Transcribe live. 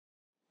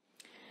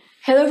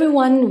Hello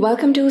everyone,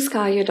 welcome to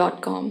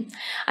sqadia.com.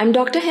 I'm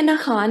Dr. Henna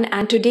Khan,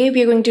 and today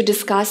we are going to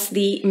discuss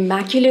the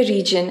macular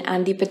region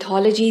and the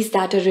pathologies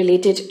that are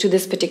related to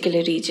this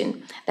particular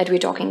region that we're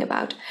talking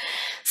about.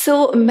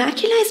 So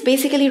macula is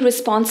basically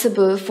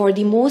responsible for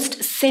the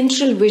most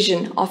central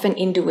vision of an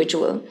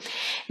individual.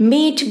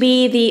 May it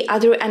be the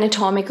other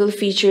anatomical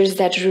features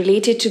that are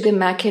related to the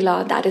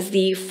macula, that is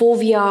the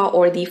fovea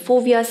or the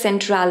fovea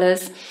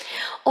centralis.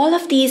 All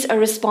of these are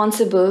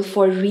responsible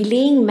for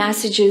relaying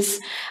messages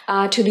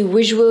to the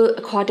visual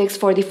cortex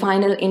for the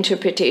final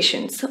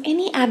interpretation. So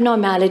any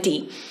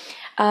abnormality,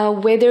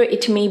 whether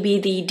it may be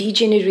the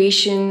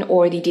degeneration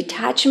or the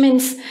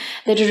detachments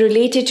that are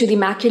related to the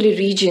macular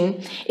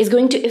region, is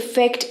going to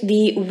affect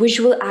the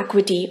visual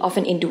acuity of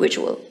an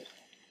individual.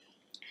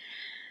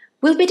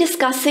 We'll be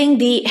discussing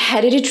the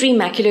hereditary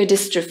macular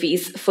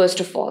dystrophies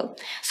first of all.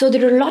 So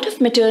there are a lot of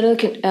maternal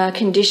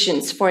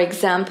conditions. For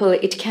example,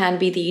 it can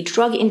be the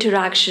drug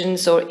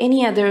interactions or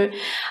any other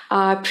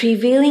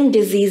prevailing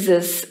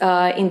diseases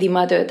in the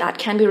mother that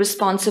can be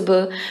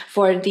responsible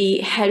for the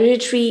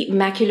hereditary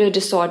macular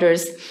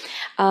disorders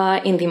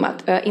in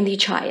the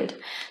child.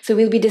 So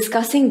we'll be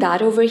discussing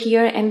that over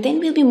here, and then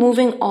we'll be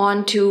moving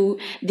on to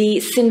the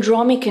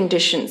syndromic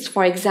conditions.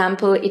 For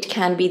example, it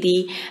can be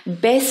the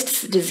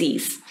Best's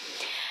disease.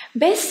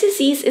 Best's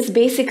disease is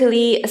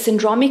basically a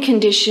syndromic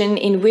condition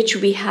in which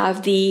we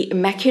have the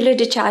macular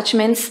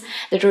detachments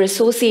that are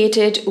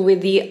associated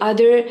with the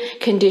other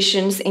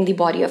conditions in the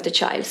body of the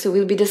child. So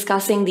we'll be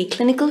discussing the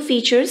clinical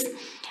features,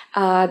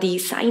 the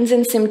signs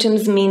and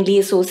symptoms mainly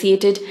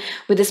associated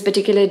with this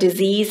particular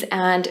disease,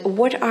 and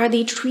what are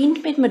the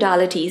treatment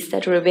modalities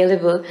that are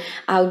available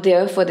out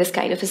there for this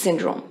kind of a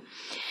syndrome.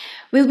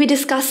 We'll be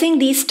discussing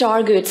the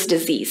Stargardt's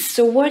disease.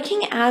 So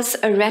working as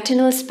a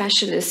retinal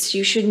specialist,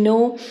 you should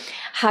know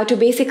how to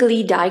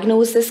basically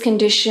diagnose this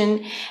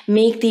condition,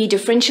 make the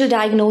differential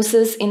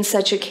diagnosis in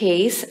such a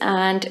case,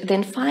 and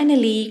then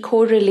finally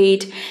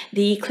correlate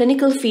the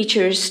clinical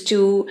features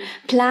to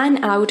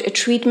plan out a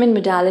treatment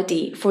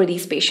modality for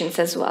these patients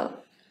as well.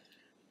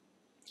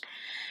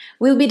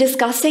 We'll be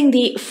discussing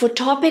the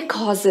photopic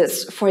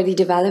causes for the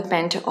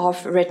development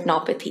of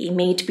retinopathy,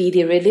 may it be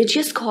the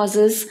religious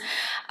causes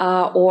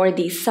or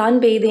the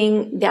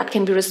sunbathing that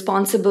can be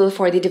responsible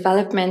for the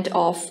development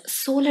of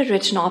solar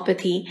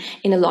retinopathy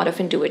in a lot of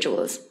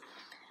individuals.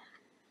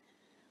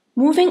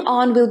 Moving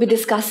on, we'll be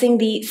discussing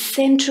the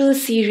central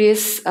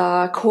serous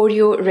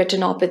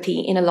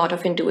chorioretinopathy in a lot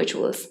of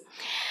individuals.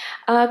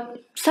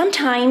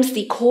 Sometimes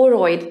the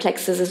choroid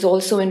plexus is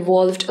also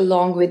involved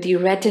along with the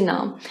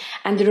retina,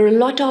 and there are a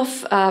lot of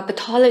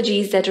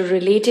pathologies that are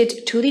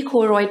related to the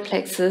choroid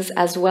plexus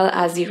as well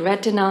as the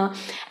retina,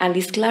 and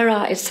the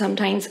sclera is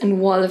sometimes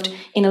involved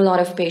in a lot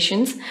of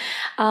patients.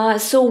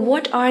 So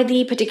what are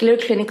the particular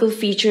clinical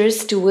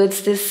features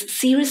towards this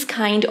serous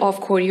kind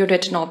of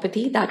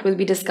chorioretinopathy that will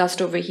be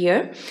discussed over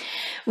here?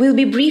 We'll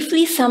be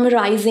briefly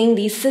summarizing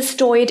the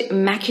cystoid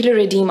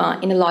macular edema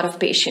in a lot of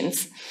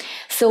patients.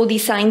 So the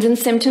signs and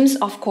symptoms,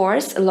 of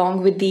course,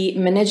 along with the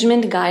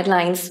management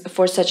guidelines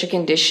for such a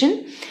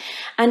condition.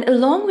 And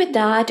along with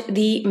that,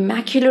 the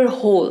macular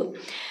hole.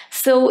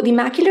 So the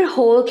macular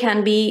hole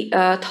can be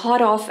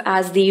thought of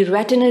as the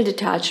retinal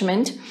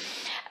detachment.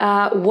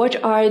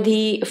 What are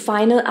the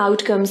final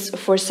outcomes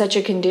for such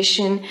a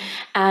condition,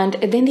 and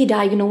then the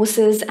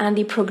diagnosis and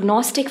the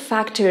prognostic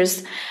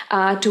factors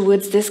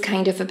towards this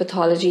kind of a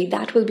pathology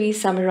that will be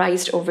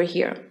summarized over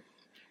here.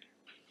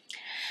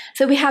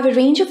 So we have a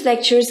range of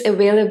lectures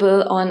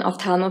available on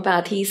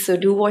ophthalmopathy, so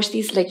do watch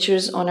these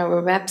lectures on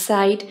our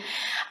website.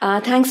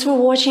 Thanks for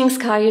watching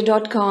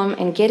sqadia.com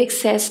and get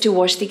access to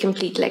watch the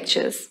complete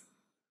lectures.